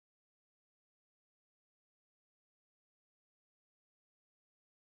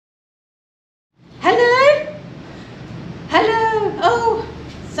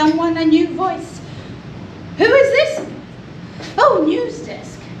someone a new voice. Who is this? Oh, news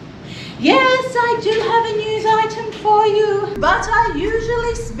desk. Yes, I do have a news item for you, but I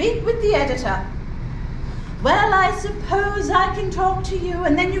usually speak with the editor. Well, I suppose I can talk to you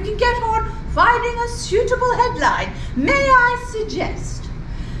and then you can get on finding a suitable headline. May I suggest?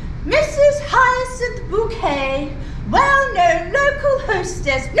 Mrs. Hyacinth Bucket, well-known local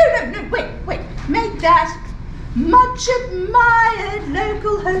hostess. No, wait. Make that much admired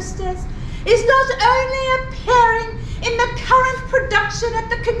local hostess is not only appearing in the current production at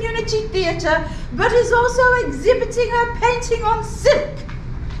the Community Theatre, but is also exhibiting her painting on silk.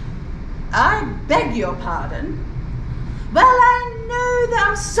 I beg your pardon. Well, I know that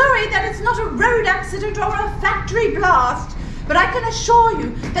I'm sorry that it's not a road accident or a factory blast, but I can assure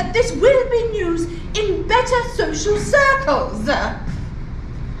you that this will be news in better social circles.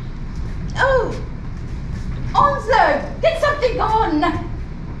 Oh, Onslow, get something on.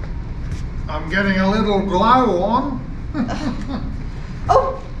 I'm getting a little glow on.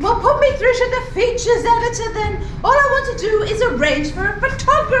 Oh, well, put me through to the features editor then. All I want to do is arrange for a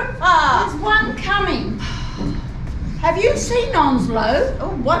photographer. There's one coming. Have you seen Onslow?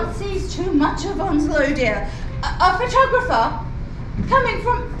 Oh, one sees too much of Onslow, dear. A photographer coming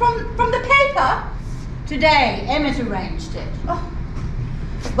from the paper? Today, Emmet arranged it. Oh.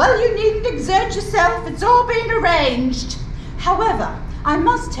 Well, you needn't exert yourself. It's all been arranged. However, I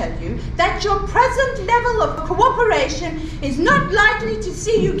must tell you that your present level of cooperation is not likely to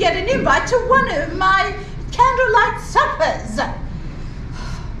see you get an invite to one of my candlelight suppers.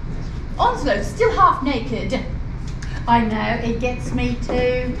 Onslow's still half naked. I know, it gets me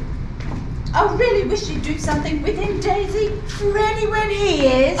too. I really wish you'd do something with him, Daisy. Ready when he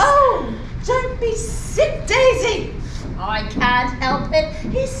is. Oh, don't be sick, Daisy. I can't help it.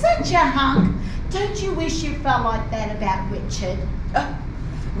 He's such a hunk. Don't you wish you felt like that about Richard?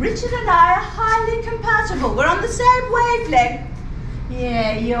 Richard and I are highly compatible. We're on the same wavelength.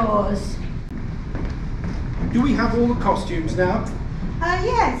 Yeah, yours. Do we have all the costumes now?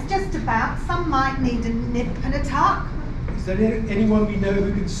 Yes, just about. Some might need a nip and a tuck. Is there anyone we know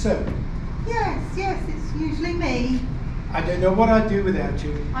who can sew? Yes, it's usually me. I don't know what I'd do without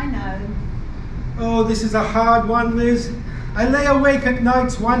you. I know. Oh, this is a hard one, Liz. I lay awake at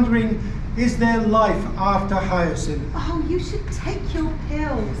nights wondering, is there life after Hyacinth? Oh, you should take your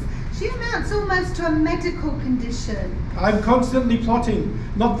pills. She amounts almost to a medical condition. I'm constantly plotting,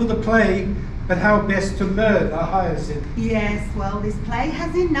 not for the play, but how best to murder Hyacinth. Yes, well, this play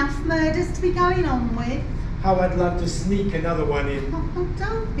has enough murders to be going on with. How I'd love to sneak another one in. Oh,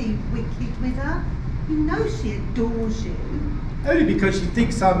 don't be wicked with her. You know she adores you. Only because she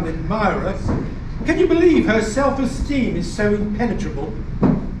thinks I'm an admirer. Can you believe her self-esteem is so impenetrable?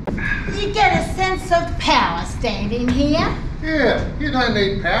 You get a sense of power standing here. Yeah, you don't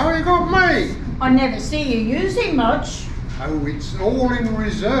need power, you got me. I never see you using much. Oh, it's all in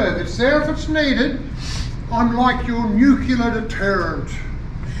reserve. It's there if it's needed. I'm like your nuclear deterrent.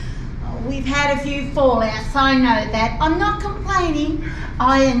 We've had a few fallouts, I know that. I'm not complaining.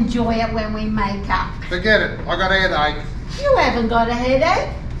 I enjoy it when we make up. Forget it, I got a headache. You haven't got a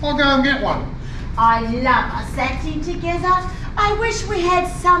headache. I'll go and get one. I love us acting together. I wish we had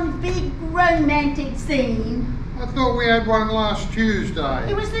some big romantic scene. I thought we had one last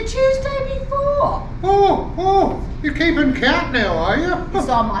Tuesday. It was the Tuesday before. Oh, you're keeping count now, are you? It's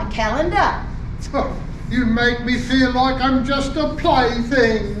on my calendar. You make me feel like I'm just a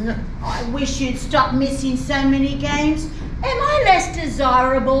plaything. I wish you'd stop missing so many games. Am I less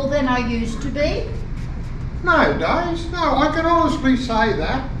desirable than I used to be? No, Days. No, I can honestly say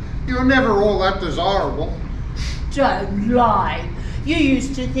that. You're never all that desirable. Don't lie. You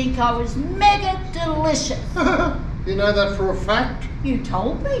used to think I was mega delicious. You know that for a fact? You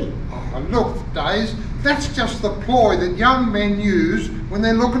told me. Oh, look, Days, that's just the ploy that young men use when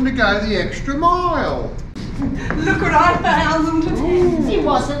they're looking to go the extra mile. Look what I found! Ooh. He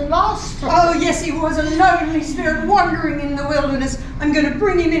wasn't lost. Oh yes, he was a lonely spirit wandering in the wilderness. I'm going to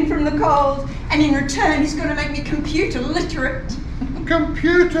bring him in from the cold, and in return he's going to make me computer literate.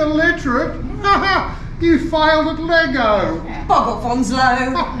 Computer literate? You failed at Lego. Bog off,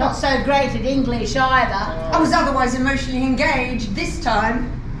 Onslow. Not so great at English either. I was otherwise emotionally engaged. This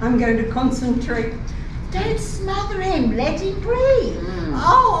time, I'm going to concentrate. Don't smother him, let him breathe.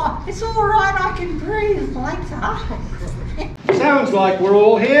 Oh, it's all right, I can breathe later. Sounds like we're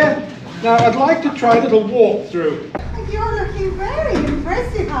all here. Now I'd like to try a little walkthrough. You're looking very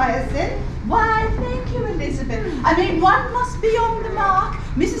impressive, Hyacinth. Why, thank you, Elizabeth. I mean, one must be on the mark.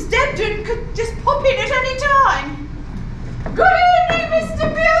 Mrs. Debden could just pop in at any time. Good evening,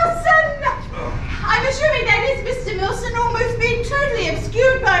 Mr. Milson. I'm assuming that is Mr. Milson almost being totally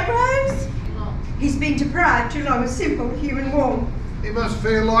obscured by Rose. He's been deprived too long of simple human warmth. He must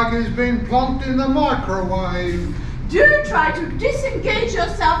feel like he's been plonked in the microwave. Do try to disengage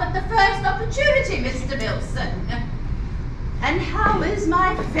yourself at the first opportunity, Mr. Milson. And how is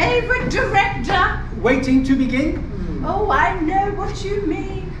my favourite director? Waiting to begin? Oh, I know what you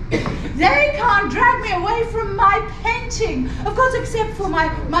mean. They can't drag me away from my painting. Of course, except for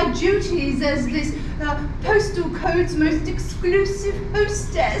my duties as this postal code's most exclusive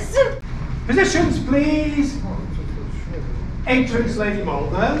hostess. Positions, please. Entrance, Lady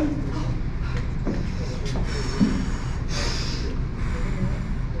Malvern.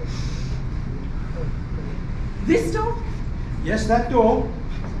 This door? Yes, that door.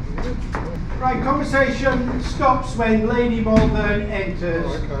 Right, conversation stops when Lady Malvern enters.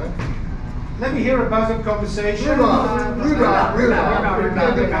 Oh, okay. Let me hear a buzz of conversation. Rhubarb.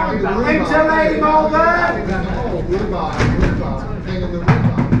 Enter, Lady Malvern. Oh, rhubarb. Hang on the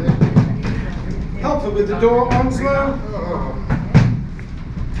rhubarb there. Help her with the door, Onslow. Oh.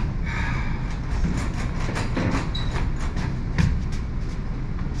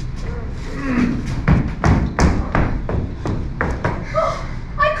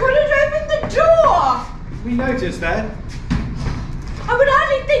 We noticed that. I would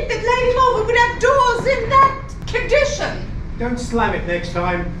hardly think that Lady Malvern would have doors in that condition. Don't slam it next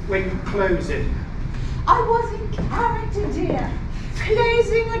time when you close it. I was in character, dear,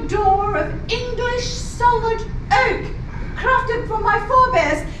 closing a door of English solid oak, crafted from my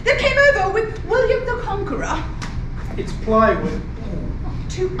forebears that came over with William the Conqueror. It's plywood.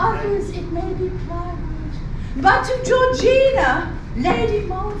 To others it may be plywood, but to Georgina, Lady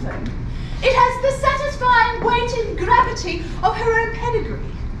Malvern, it has the satisfying weight and gravity of her own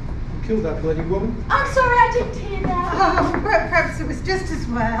pedigree. Kill that bloody woman. I'm sorry I didn't hear that. Oh, perhaps it was just as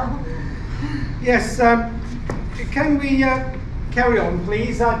well. Yes, can we carry on,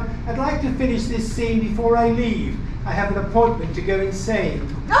 please? I'd like to finish this scene before I leave. I have an appointment to go insane.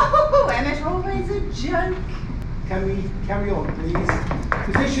 Oh, Emmet, always a joke. Can we carry on, please?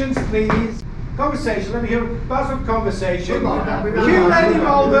 Positions, please. Conversation, let me hear a buzz of conversation. Cue Lady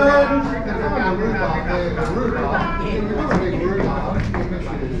Malvern.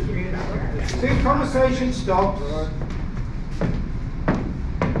 See, conversation stops.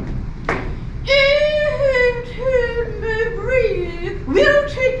 We'll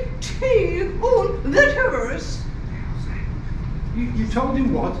take tea on the terrace. You told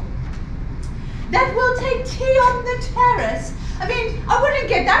him what? That we'll take tea on the terrace. I mean, I wouldn't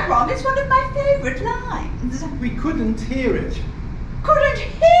get that wrong. It's one of my favourite lines. We couldn't hear it. Couldn't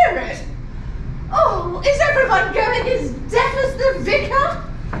hear it? Oh, is everyone going as deaf as the vicar?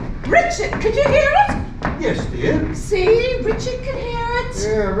 Richard, could you hear it? Yes, dear. See, Richard can hear it.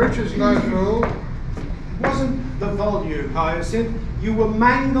 Yeah, Richard's no fool. It wasn't the volume, Hyacinth. You were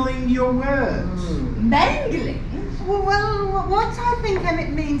mangling your words. Mangling? Well, what I think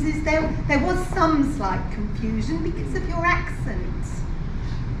Emmet means is there was some slight confusion because of your accent.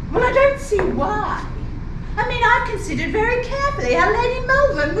 Well, I don't see why. I mean, I considered very carefully how Lady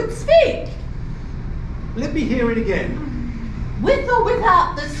Malvern would speak. Let me hear it again. With or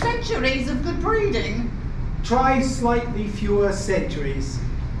without the centuries of good breeding. Try slightly fewer centuries.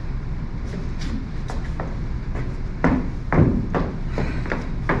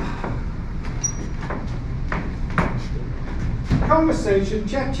 Conversation,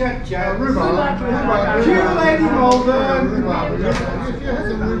 chat. Rhubarb. Cue Lady Malvern. Rhubarb. If you had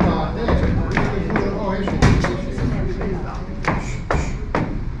the rhubarb there, oh, here she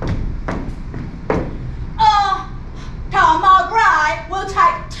Tom Albright will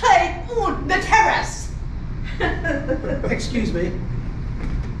take tea on the terrace. Excuse me.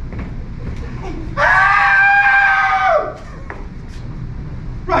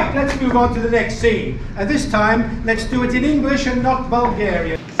 Right, let's move on to the next scene. And this time, let's do it in English and not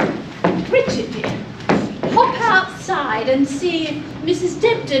Bulgarian. Richard, dear, hop outside and see if Mrs.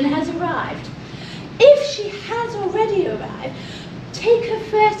 Debden has arrived. If she has already arrived, take her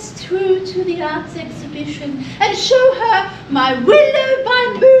first through to the arts exhibition and show her my window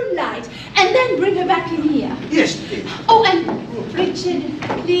by moonlight, and then bring her back in here. Yes, dear. Oh, and Richard,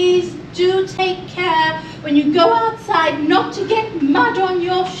 please do take care when you go outside not to get mud on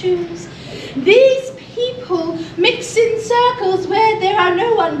your shoes. These people mix in circles where there are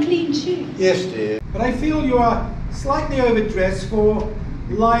no unclean shoes. Yes, dear. But I feel you are slightly overdressed for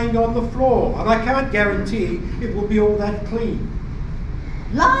lying on the floor, and I can't guarantee it will be all that clean.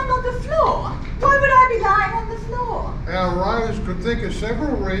 Lying on the floor? Why would I be lying on the floor? Our Rose could think of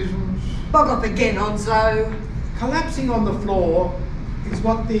several reasons. Bog up again, Onslow. Collapsing on the floor is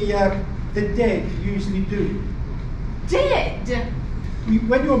what the dead usually do. dead.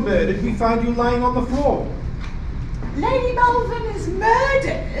 When you're murdered, we find you lying on the floor. Lady Malvern is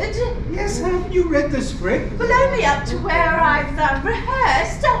murdered? Yes, haven't you read the script? Well, only up to where I've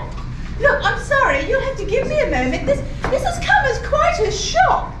rehearsed. Look, I'm sorry, you'll have to give me a moment. This has come as quite a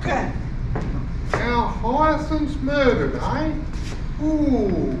shock. Our Hyacinth's murdered, eh? Ooh,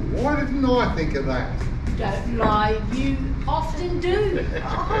 why didn't I think of that? Don't lie, you often do.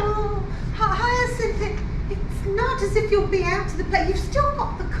 Oh, Hyacinth, it's not as if you'll be out of the play. You've still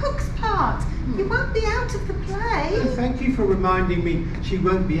got the cook's part. You won't be out of the play. Thank you for reminding me she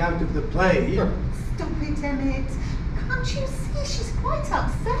won't be out of the play. Stop it, Emmet. Can't you see she's quite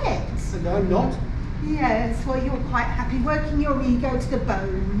upset? And I'm not. Yes, well, you're quite happy working your ego to the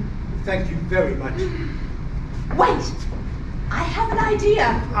bone. Thank you very much. Wait, I have an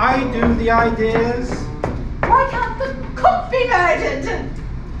idea. I do the ideas. Why can't the cook be murdered?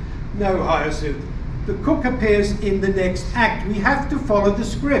 No, Hyacinth. The cook appears in the next act. We have to follow the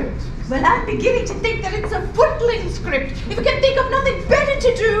script. Well, I'm beginning to think that it's a footling script. If we can think of nothing better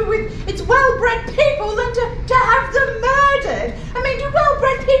to do with its well-bred people than to have them murdered. I mean, do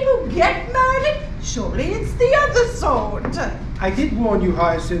well-bred people get murdered? Surely it's the other sort. I did warn you,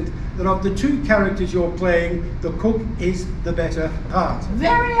 Hyacinth, that of the two characters you're playing, the cook is the better part.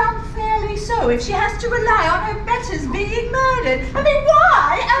 Very unfairly so, if she has to rely on her betters being murdered. I mean,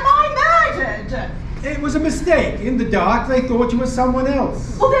 why am I murdered? It was a mistake. In the dark, they thought you were someone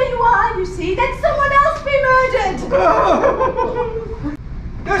else. Well, there you are, you see. Let someone else be murdered.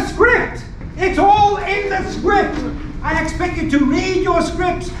 The script! It's all in the script! I expect you to read your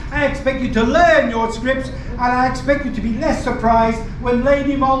scripts, I expect you to learn your scripts, and I expect you to be less surprised when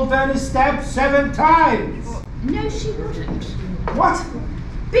Lady Malvern is stabbed 7 times. No, she wouldn't. What?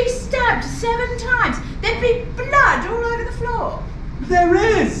 Be stabbed 7 times. There'd be blood all over the floor. There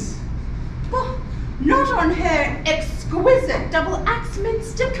is! Well, not on her exquisite double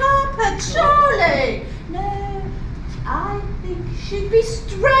Axminster carpet, surely. No, I think she'd be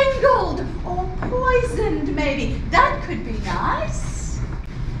strangled or poisoned, maybe. That could be nice.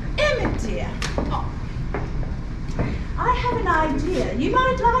 Emmet, dear. Oh, I have an idea. You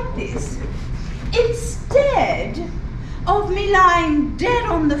might like this. Instead of me lying dead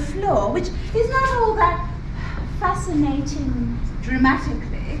on the floor, which is not all that fascinating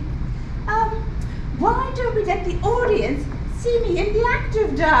dramatically, why don't we let the audience see me in the act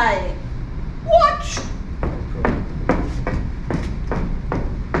of dying? Watch!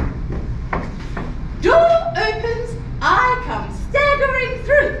 Door opens, I come staggering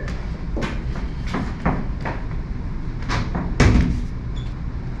through.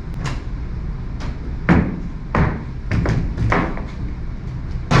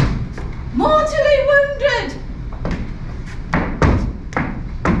 Mortally wounded.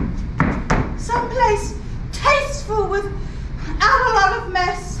 Someplace tasteful without a lot of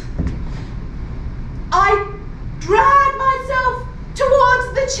mess. I drag myself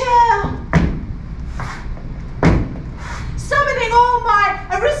towards the chair, summoning all my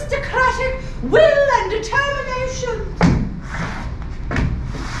aristocratic will and determination.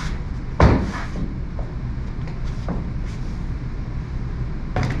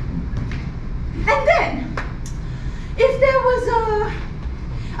 And then, if there was a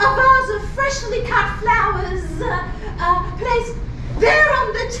vase of freshly cut flowers placed there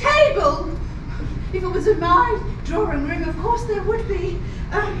on the table, if it was in my drawing room, of course there would be.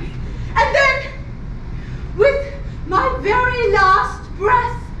 And then, with my very last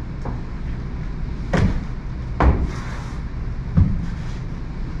breath,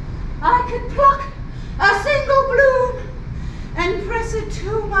 I could pluck a single bloom and press it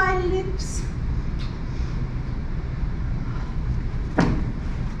to my lips.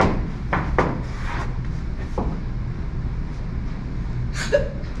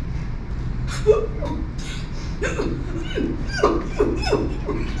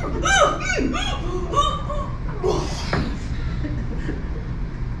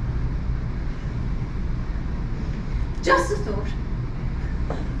 Just a thought.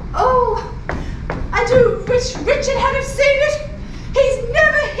 Oh, I do wish Richard had have seen it. He's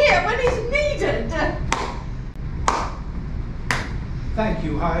never here when he's needed. Thank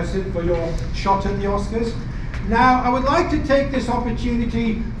you, Hyacinth, for your shot at the Oscars. Now, I would like to take this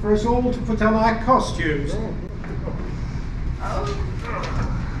opportunity for us all to put on our costumes.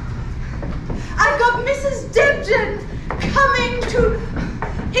 I've got Mrs. Debden coming to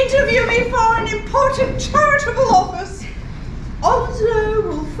interview me for an important charitable office. Onslow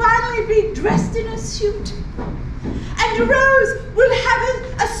will finally be dressed in a suit. And Rose will have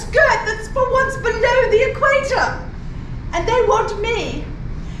a skirt that's for once below the equator. And they want me,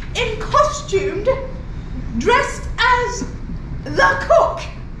 in costumed, dressed as The cook!